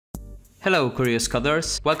Hello curious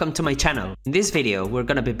coders, welcome to my channel. In this video we're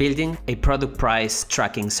gonna be building a product price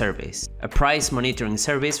tracking service, a price monitoring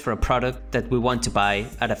service for a product that we want to buy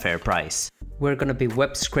at a fair price. We're gonna be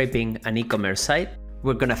web scraping an e-commerce site,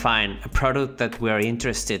 we're gonna find a product that we are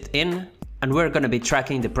interested in, and we're gonna be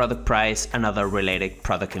tracking the product price and other related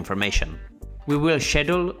product information. We will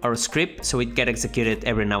schedule our script so it gets executed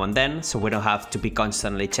every now and then, so we don't have to be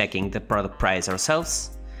constantly checking the product price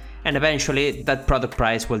ourselves. And eventually that product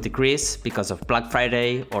price will decrease because of Black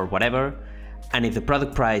Friday or whatever, and if the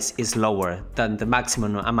product price is lower than the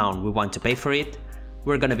maximum amount we want to pay for it,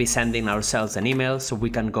 we're gonna be sending ourselves an email so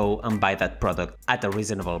we can go and buy that product at a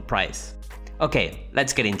reasonable price. Okay,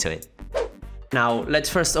 let's get into it. Now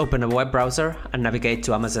let's first open a web browser and navigate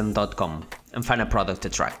to Amazon.com and find a product to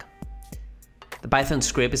track. The Python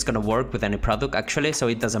script is gonna work with any product actually, so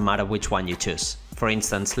it doesn't matter which one you choose. For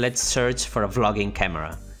instance, let's search for a vlogging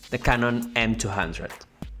camera, the Canon M200.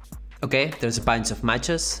 Okay, there's a bunch of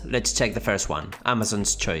matches. Let's check the first one,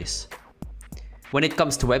 Amazon's choice. When it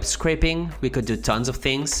comes to web scraping, we could do tons of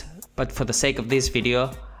things, but for the sake of this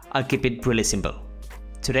video, I'll keep it really simple.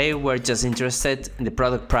 Today we're just interested in the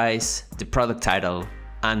product price, the product title,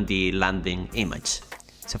 and the landing image.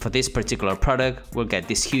 So for this particular product, we'll get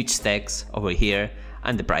this huge text over here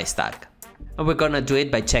and the price tag. And we're gonna do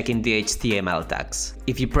it by checking the HTML tags.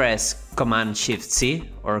 If you press Command-Shift-C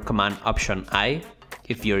or Command-Option-I,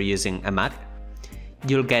 if you're using a Mac,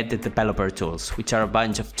 you'll get the developer tools, which are a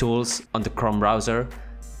bunch of tools on the Chrome browser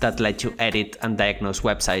that let you edit and diagnose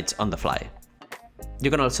websites on the fly.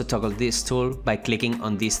 You can also toggle this tool by clicking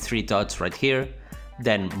on these three dots right here,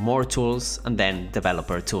 then More Tools, and then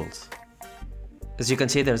Developer Tools. As you can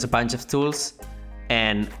see, there's a bunch of tools,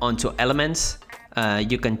 and onto Elements,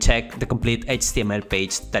 you can check the complete HTML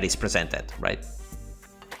page that is presented, right?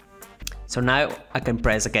 So now I can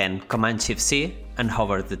press again Command-Shift-C and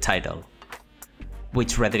hover the title,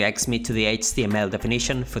 which redirects me to the HTML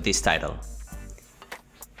definition for this title.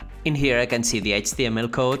 In here I can see the HTML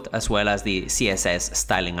code as well as the CSS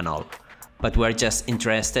styling and all, but we're just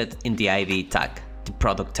interested in the ID tag, the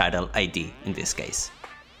product title ID in this case.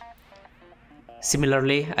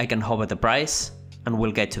 Similarly, I can hover the price and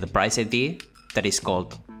we'll get to the price ID that is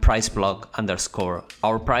called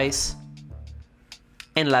price_our_price.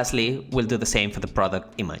 And lastly, we'll do the same for the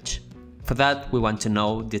product image. For that, we want to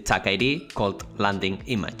know the tag ID called landing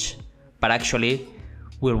image, but actually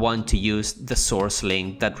we'll want to use the source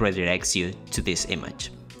link that redirects you to this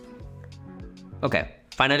image. Okay,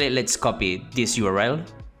 finally let's copy this URL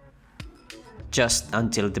just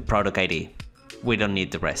until the product ID. We don't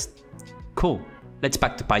need the rest. Cool, let's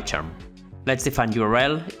back to PyCharm. Let's define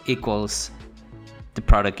URL equals the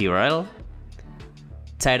product URL,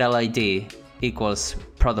 title ID equals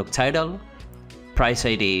product title, price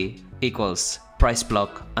ID equals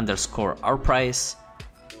price_our_price,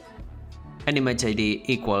 and image ID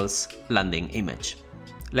equals landing image.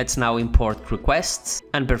 Let's now import requests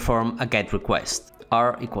and perform a get request.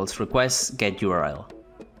 R equals request get URL,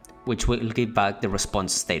 which will give back the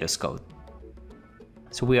response status code.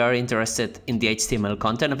 So we are interested in the HTML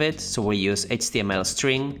content of it, so we use HTML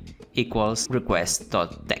string equals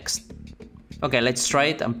request.text. Okay, let's try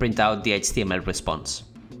it and print out the HTML response.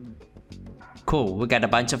 Cool, we got a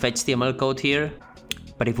bunch of HTML code here,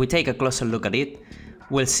 but if we take a closer look at it,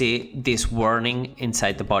 we'll see this warning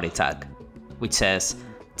inside the body tag, which says,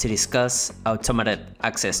 to discuss automated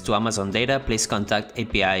access to Amazon data, please contact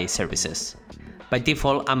API services. By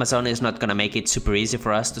default, Amazon is not gonna make it super easy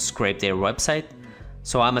for us to scrape their website,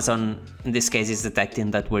 so Amazon in this case is detecting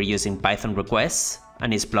that we're using Python requests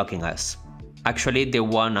and is blocking us. Actually, they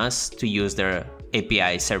want us to use their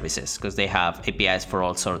API services because they have APIs for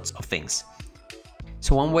all sorts of things.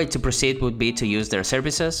 So one way to proceed would be to use their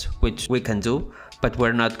services, which we can do, but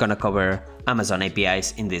we're not gonna cover Amazon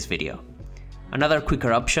APIs in this video. Another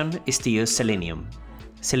quicker option is to use Selenium.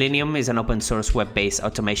 Selenium is an open source web-based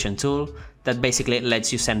automation tool that basically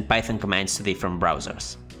lets you send Python commands to different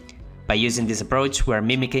browsers. By using this approach, we're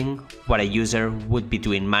mimicking what a user would be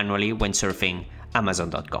doing manually when surfing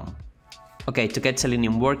Amazon.com. Okay, to get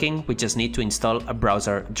Selenium working, we just need to install a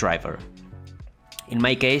browser driver. In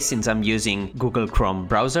my case, since I'm using Google Chrome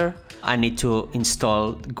browser, I need to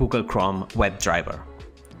install Google Chrome WebDriver.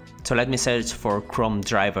 So let me search for Chrome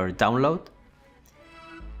driver download.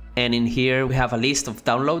 And in here we have a list of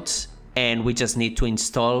downloads and we just need to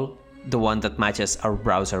install the one that matches our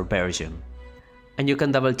browser version. And you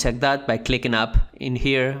can double check that by clicking up in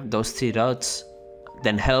here, those three dots,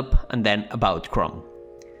 then help and then about Chrome.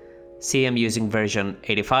 See, I'm using version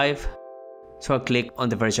 85. So I'll click on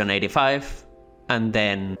the version 85 and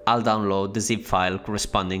then I'll download the zip file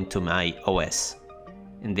corresponding to my OS.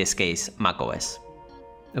 in this case macOS.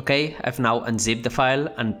 Okay, I've now unzipped the file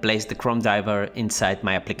and placed the Chrome driver inside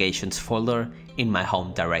my applications folder in my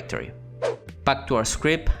home directory. Back to our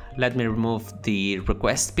script, let me remove the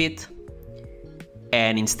request bit,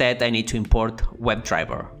 and instead I need to import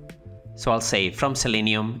WebDriver. So I'll say from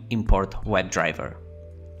Selenium import WebDriver.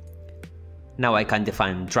 Now I can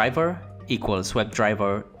define driver equals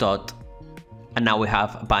WebDriver dot, and now we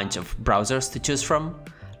have a bunch of browsers to choose from,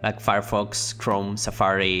 like Firefox, Chrome,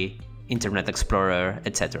 Safari, Internet Explorer,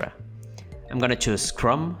 etc. I'm gonna choose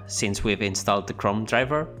Chrome since we've installed the Chrome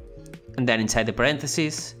driver, and then inside the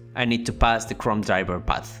parentheses I need to pass the Chrome driver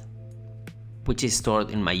path, which is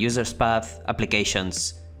stored in my users path,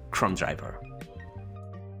 applications, Chrome driver.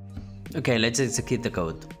 Okay, let's execute the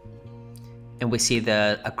code. And we see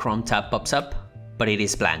that a Chrome tab pops up, but it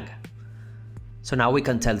is blank. So now we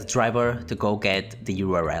can tell the driver to go get the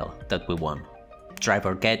URL that we want.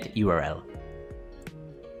 Driver get URL.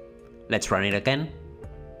 Let's run it again.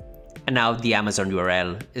 And now the Amazon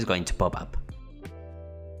URL is going to pop up.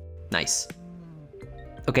 Nice.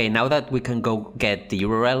 Okay, now that we can go get the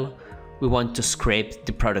URL, we want to scrape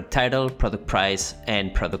the product title, product price,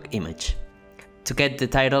 and product image. To get the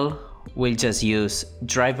title, we'll just use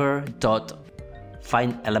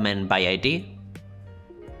driver.findElementById,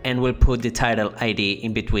 and we'll put the title ID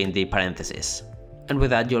in between the parentheses. And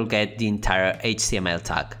with that, you'll get the entire HTML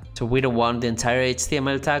tag. So we don't want the entire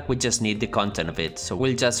HTML tag, we just need the content of it. So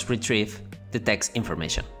we'll just retrieve the text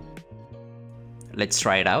information. Let's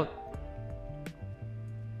try it out.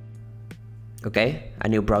 Okay, a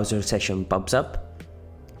new browser session pops up,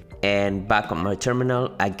 and back on my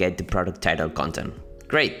terminal, I get the product title content.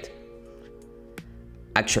 Great.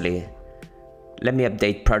 Actually, let me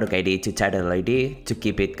update product ID to title ID to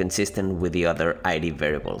keep it consistent with the other ID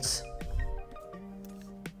variables.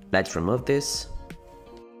 Let's remove this.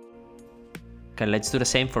 Okay, let's do the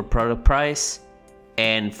same for product price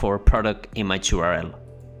and for product image URL.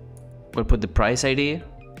 We'll put the price ID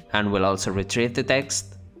and we'll also retrieve the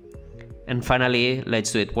text. And finally,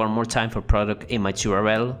 let's do it one more time for product image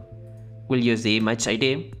URL. We'll use the image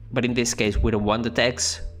ID, but in this case we don't want the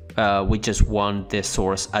text, we just want the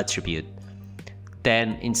source attribute.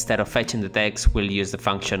 Then instead of fetching the text, we'll use the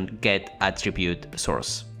function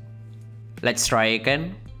getAttributeSource. Let's try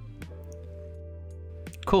again.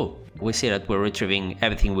 Cool, we see that we're retrieving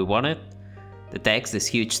everything we wanted. The text, this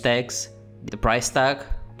huge text, the price tag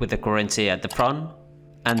with the currency at the front,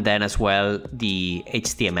 and then as well the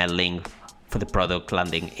HTML link for the product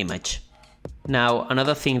landing image. Now,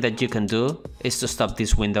 another thing that you can do is to stop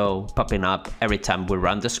this window popping up every time we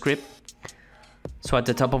run the script. So at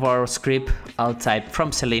the top of our script, I'll type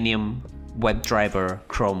from Selenium WebDriver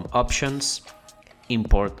Chrome options,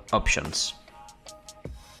 import options.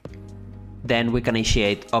 Then we can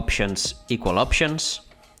initiate options equal options.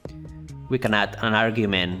 We can add an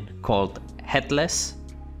argument called headless.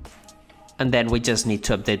 And then we just need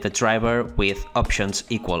to update the driver with options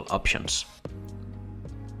equal options.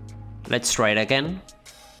 Let's try it again.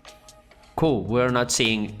 Cool, we're not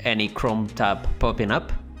seeing any Chrome tab popping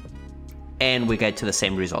up, and we get to the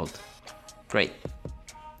same result. Great.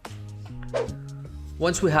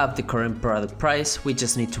 Once we have the current product price, we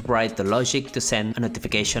just need to write the logic to send a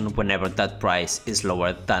notification whenever that price is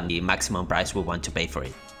lower than the maximum price we want to pay for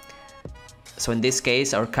it. So in this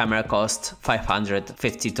case, our camera costs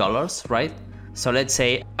 $550, right? So let's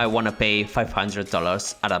say I want to pay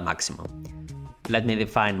 $500 at a maximum. Let me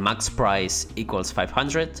define max price equals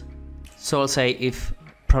 500. So I'll say if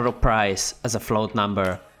product price as a float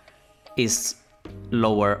number is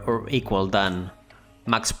lower or equal than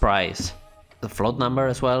max price, the float number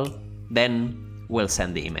as well, then we'll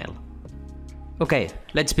send the email. Okay,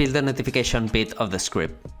 let's build the notification bit of the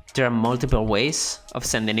script. There are multiple ways of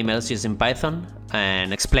sending emails using Python,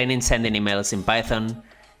 and explaining sending emails in Python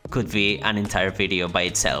could be an entire video by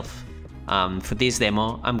itself. For this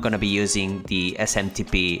demo, I'm gonna be using the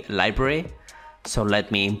SMTP library, so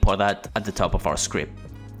let me import that at the top of our script.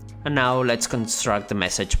 And now let's construct the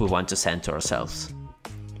message we want to send to ourselves.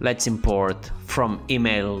 Let's import from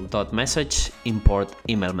email.message, import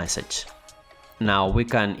email message. Now we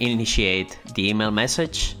can initiate the email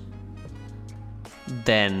message.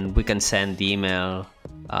 Then we can send the email,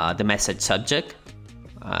 the message subject.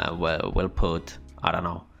 We'll put, I don't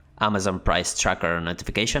know, Amazon price tracker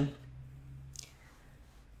notification.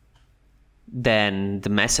 Then the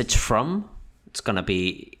message from, it's gonna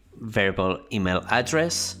be variable email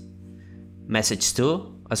address. Message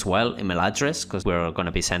to as well, email address, because we're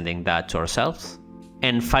gonna be sending that to ourselves.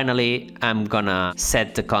 And finally, I'm gonna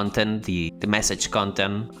set the content, the message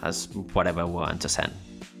content as whatever we want to send.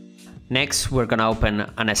 Next, we're gonna open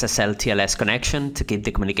an SSL TLS connection to keep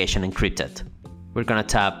the communication encrypted. We're gonna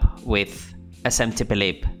tap with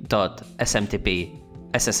smtplib.smtp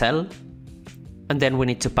SSL, and then we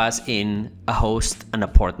need to pass in a host and a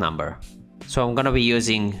port number. So I'm gonna be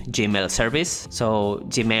using Gmail service. So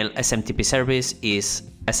Gmail SMTP service is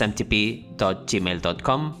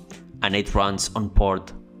smtp.gmail.com and it runs on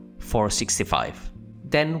port 465.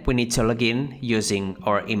 Then we need to log in using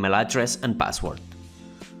our email address and password.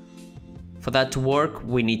 For that to work,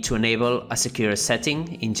 we need to enable a secure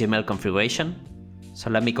setting in Gmail configuration. So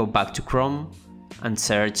let me go back to Chrome and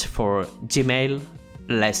search for Gmail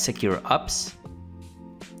less secure apps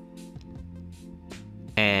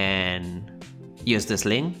and use this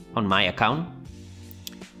link on my account,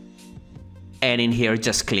 and in here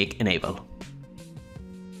just click enable.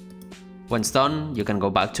 Once done, you can go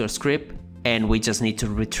back to your script, and we just need to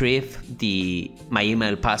retrieve my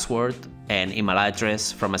email password and email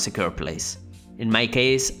address from a secure place. In my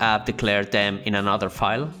case, I've declared them in another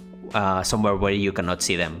file, somewhere where you cannot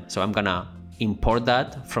see them. So I'm gonna import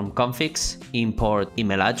that from configs, import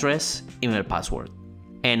email address, email password,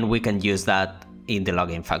 and we can use that in the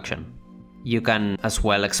login function. You can as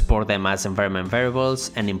well export them as environment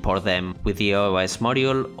variables and import them with the OS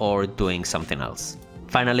module or doing something else.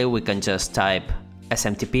 Finally, we can just type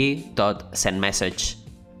smtp.sendMessage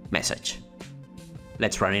message.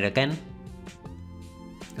 Let's run it again.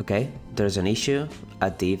 Okay, there's an issue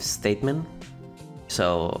at the if statement.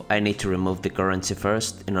 So I need to remove the currency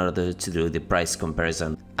first in order to do the price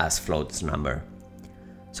comparison as floats number.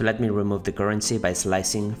 So let me remove the currency by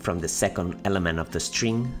slicing from the second element of the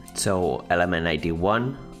string, so element ID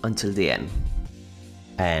 1 until the end.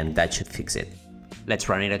 And that should fix it. Let's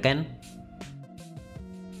run it again.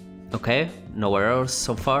 Okay, no errors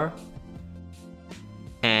so far.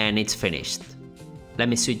 And it's finished. Let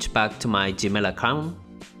me switch back to my Gmail account.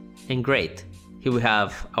 And great, here we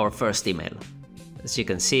have our first email. As you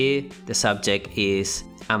can see, the subject is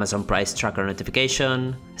Amazon price tracker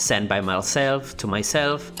notification sent by myself to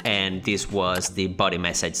myself, and this was the body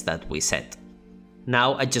message that we set.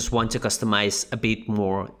 Now I just want to customize a bit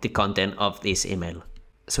more the content of this email.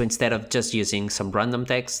 So instead of just using some random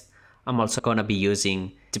text, I'm also gonna be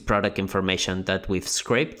using the product information that we've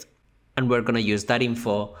scraped, and we're gonna use that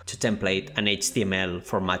info to template an HTML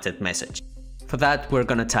formatted message. For that, we're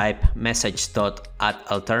gonna type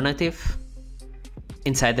message.addAlternative.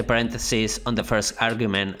 Inside the parentheses on the first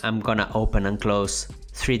argument, I'm gonna open and close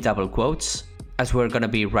 3 double quotes, as we're gonna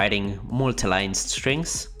be writing multi-line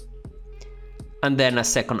strings. And then a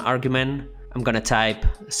second argument, I'm gonna type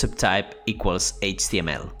subtype equals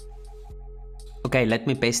HTML. Okay, let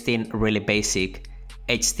me paste in a really basic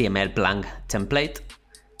HTML blank template,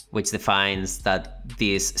 which defines that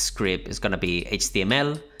this script is gonna be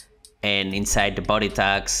HTML, and inside the body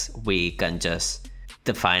tags, we can just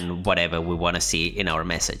define whatever we want to see in our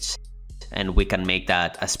message, and we can make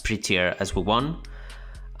that as prettier as we want.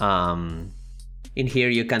 In here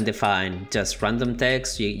you can define just random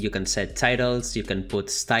text, you can set titles, you can put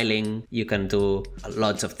styling, you can do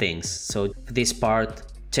lots of things. So for this part,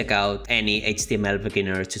 check out any HTML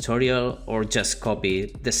beginner tutorial or just copy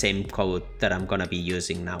the same code that I'm gonna be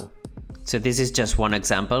using now. So this is just one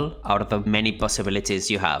example out of the many possibilities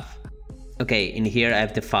you have. Okay, in here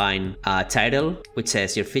I've defined a title which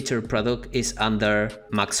says your featured product is under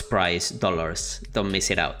max price dollars, don't miss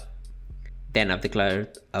it out. Then I've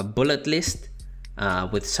declared a bullet list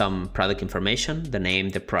with some product information, the name,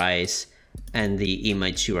 the price, and the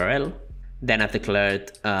image URL. Then I've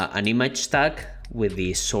declared an image tag with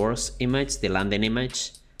the source image, the landing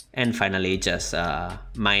image, and finally just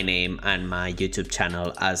my name and my YouTube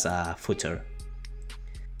channel as a footer.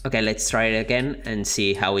 Okay, let's try it again and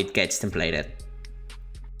see how it gets templated.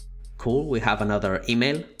 Cool, we have another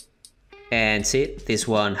email. And see, this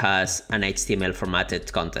one has an HTML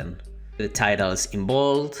formatted content. The titles in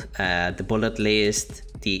bold, the bullet list,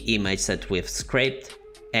 the image that we've scraped,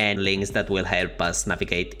 and links that will help us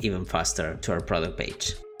navigate even faster to our product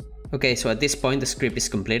page. Okay, so at this point the script is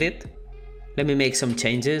completed. Let me make some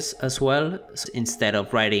changes as well. So instead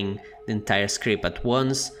of writing the entire script at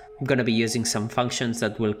once, I'm gonna be using some functions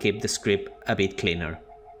that will keep the script a bit cleaner.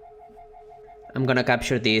 I'm gonna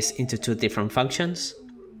capture this into 2 different functions.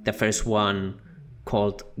 The first one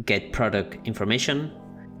called getProductInformation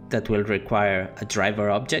that will require a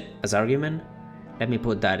driver object as argument. Let me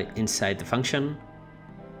put that inside the function,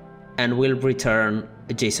 and we'll return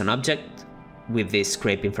a JSON object with this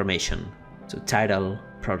scrape information. So title,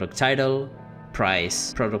 product title,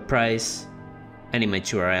 price, product price, and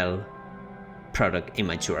image URL, product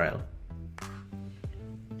image URL.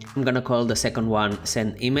 I'm gonna call the second one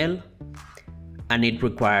send email, and it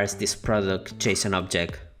requires this product JSON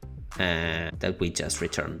object that we just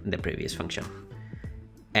returned in the previous function.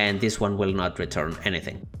 And this one will not return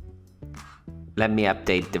anything. Let me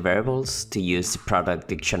update the variables to use the product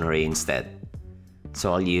dictionary instead.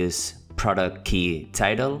 So I'll use product key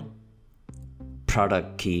title,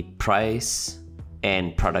 product key price,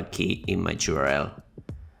 and product key image URL.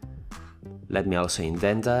 Let me also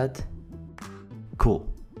indent that. Cool.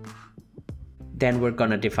 Then we're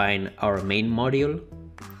gonna define our main module,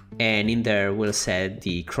 and in there we'll set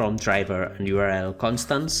the Chrome driver and URL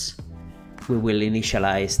constants. We will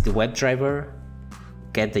initialize the web driver,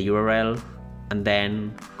 get the URL, and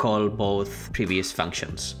then call both previous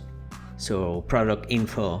functions. So product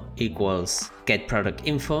info equals get product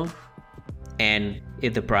info, and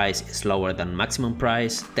if the price is lower than maximum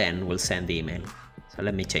price, then we'll send the email. So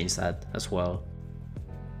let me change that as well.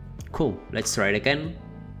 Cool, let's try it again.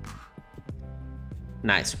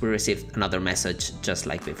 Nice, we received another message just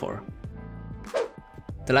like before.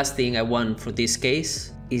 The last thing I want for this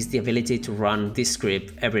case is the ability to run this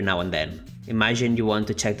script every now and then. Imagine you want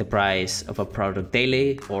to check the price of a product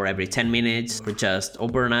daily, or every 10 minutes, or just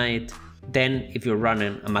overnight. Then if you're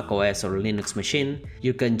running a macOS or Linux machine,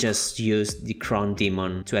 you can just use the cron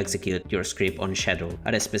daemon to execute your script on schedule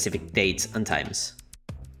at a specific dates and times.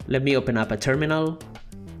 Let me open up a terminal.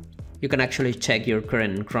 You can actually check your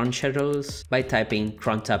current cron schedules by typing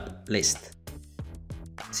cron-tab list.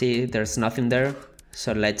 See, there's nothing there,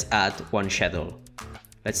 so let's add one schedule.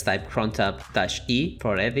 Let's type cron-tab-e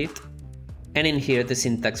for edit. And in here, the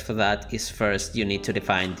syntax for that is first you need to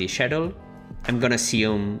define the schedule. I'm gonna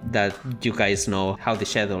assume that you guys know how the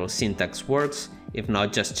schedule syntax works. If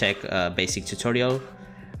not, just check a basic tutorial.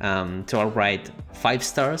 So I'll write 5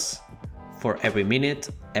 stars for every minute,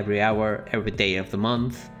 every hour, every day of the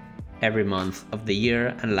month, every month of the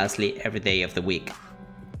year, and lastly, every day of the week.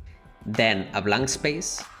 Then a blank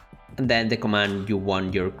space, and then the command you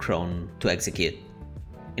want your cron to execute.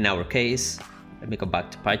 In our case, let me go back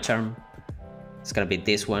to PyCharm. It's gonna be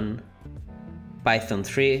this one, Python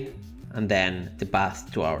 3, and then the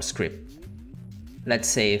path to our script. Let's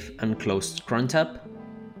save and close cron-tab.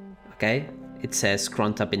 Okay, it says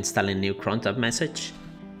cron-tab installing new cron-tab message.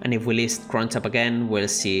 And if we list cron-tab again, we'll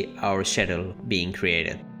see our schedule being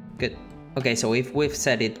created. Good. Okay, so if we've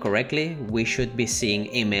set it correctly, we should be seeing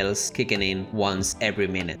emails kicking in once every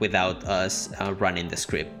minute without us running the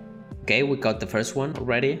script. Okay, we got the first one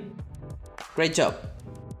already. Great job.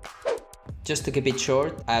 Just to keep it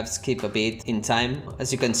short, I've skipped a bit in time.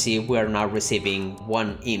 As you can see, we are now receiving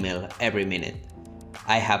one email every minute.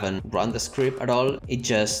 I haven't run the script at all, it's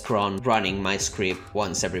just running my script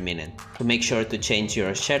once every minute. So make sure to change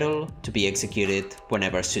your schedule to be executed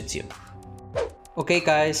whenever suits you. Okay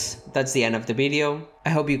guys, that's the end of the video. I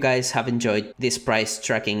hope you guys have enjoyed this price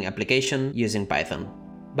tracking application using Python.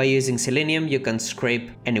 By using Selenium, you can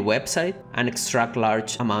scrape any website and extract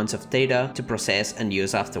large amounts of data to process and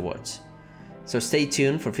use afterwards. So stay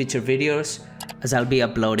tuned for future videos, as I'll be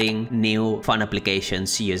uploading new fun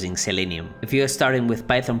applications using Selenium. If you are starting with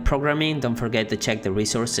Python programming, don't forget to check the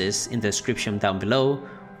resources in the description down below,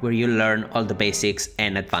 where you'll learn all the basics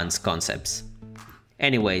and advanced concepts.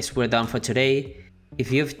 Anyways, we're done for today.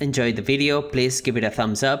 If you've enjoyed the video, please give it a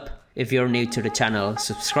thumbs up. If you're new to the channel,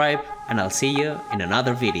 subscribe, and I'll see you in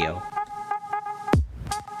another video.